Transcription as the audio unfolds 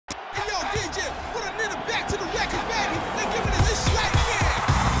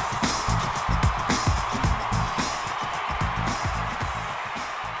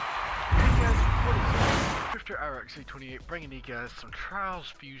bringing you guys some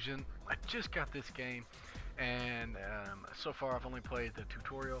Trials Fusion. I just got this game, and so far I've only played the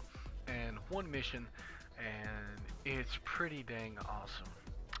tutorial and one mission, and it's pretty dang awesome.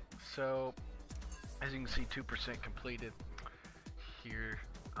 So, as you can see, 2% completed here.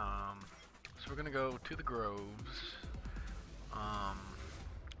 So we're gonna go to the groves.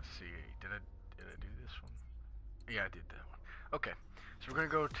 Let's see, did I do this one? Yeah, I did that one. Okay, so we're gonna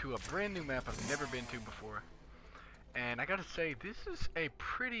go to a brand new map I've never been to before, and I gotta say, this is a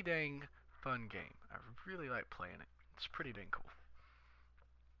pretty dang fun game. I really like playing it. It's pretty dang cool.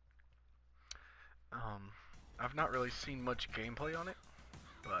 I've not really seen much gameplay on it,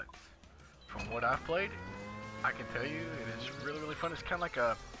 but from what I've played, I can tell you it is really fun. It's kind of like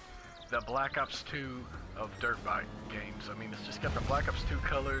the Black Ops 2 of dirt bike games. I mean, it's just got the Black Ops 2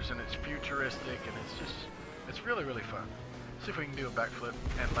 colors, and it's futuristic, and it's really fun. See if we can do a backflip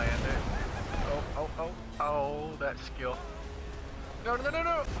and land it. Oh, that skill. No.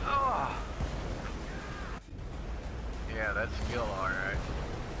 Oh. Yeah, that skill, alright.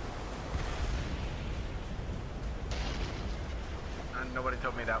 And nobody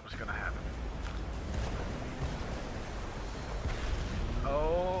told me that was gonna happen.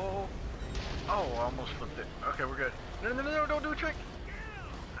 Oh, I almost flipped it. Okay, we're good. No, don't do a trick.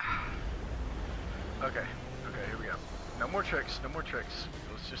 Okay, here we go. No more tricks.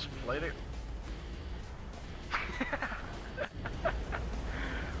 Let's just play it.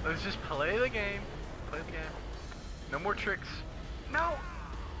 Let's just play the game. No more tricks. No!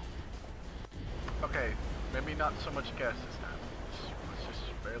 Okay, maybe not so much gas this time. Let's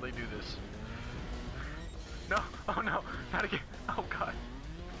just barely do this. No! Oh no! Not again! Oh god!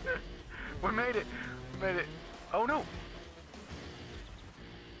 We made it! Oh no!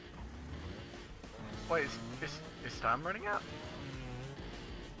 Wait, is time running out?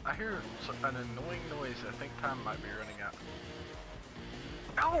 I hear an annoying noise. I think time might be running out.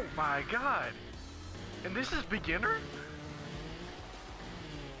 Oh my god! And this is beginner?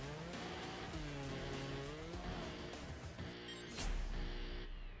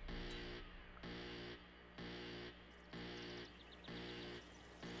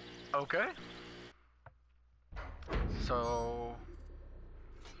 Okay. So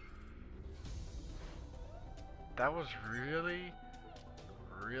that was really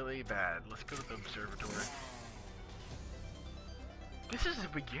bad. Let's go to the observatory. This is a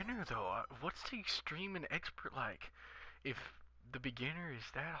beginner though. What's the extreme and expert like? If the beginner is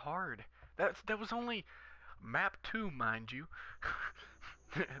that hard. That was only map 2, mind you.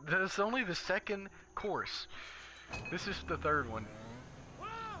 That's only the second course. This is the third one.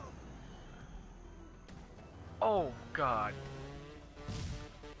 Oh god.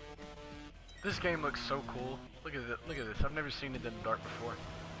 This game looks so cool. Look at this. I've never seen it in the dark before.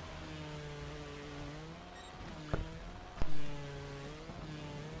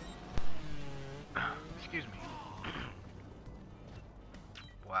 Excuse me.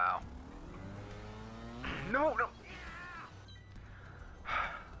 Wow. No.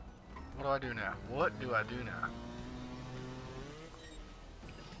 What do I do now?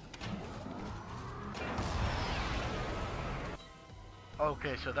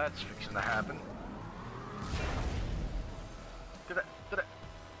 Okay, so that's fixing to happen. Did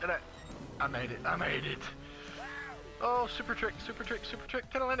I? I made it. Oh, super trick.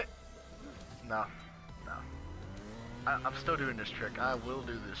 Can I land it? No. I'm still doing this trick. I will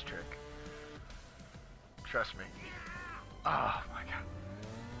do this trick. Trust me. Oh my god.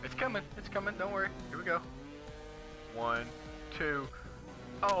 It's coming. Don't worry. Here we go. 1, 2.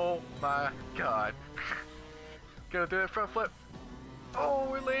 Oh my god. Gonna do it front flip. Oh,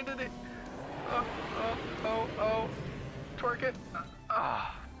 we landed it. Oh. Twerk it.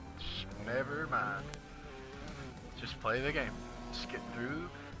 Never mind. Just play the game. Just get through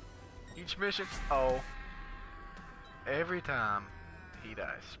each mission. Oh. Every time he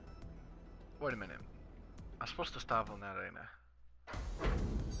dies. Wait a minute. I'm supposed to stop on that, ain't I?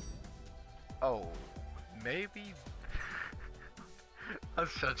 Oh. Maybe. I'm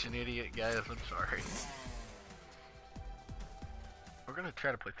such an idiot, guys. I'm sorry. We're gonna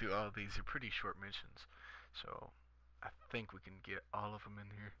try to play through all of these. They're pretty short missions, so I think we can get all of them in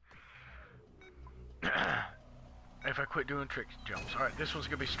here. If I quit doing trick jumps. Alright, this one's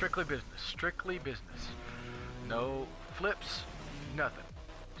gonna be strictly business. No flips, nothing.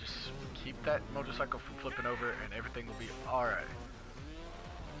 Just keep that motorcycle from flipping over and everything will be alright.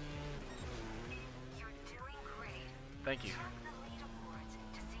 You're doing great. Thank you. Check the leaderboards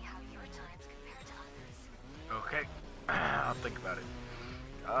to see how your times compare to others. Okay. I'll think about it.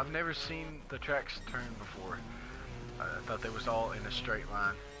 I've never seen the tracks turn before. I thought they was all in a straight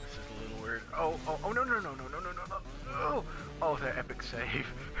line. This is a little weird. Oh, no. Oh, oh, that epic save.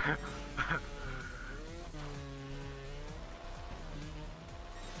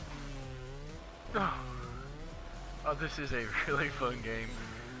 Oh. Oh, this is a really fun game.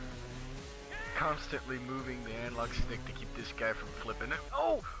 Constantly moving the analog stick to keep this guy from flipping it.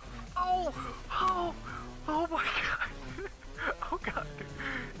 Oh! Oh! Oh! Oh my god! Oh god!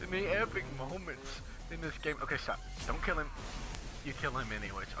 In the epic moments in this game. Okay, stop. Don't kill him. You kill him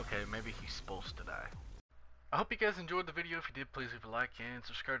anyways. Okay, maybe he's supposed to die. I hope you guys enjoyed the video. If you did, please leave a like and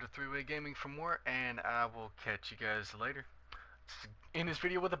subscribe to 3-Way Gaming for more. And I will catch you guys later. Let's end this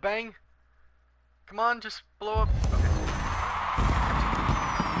video with a bang. Come on, just blow up. Okay.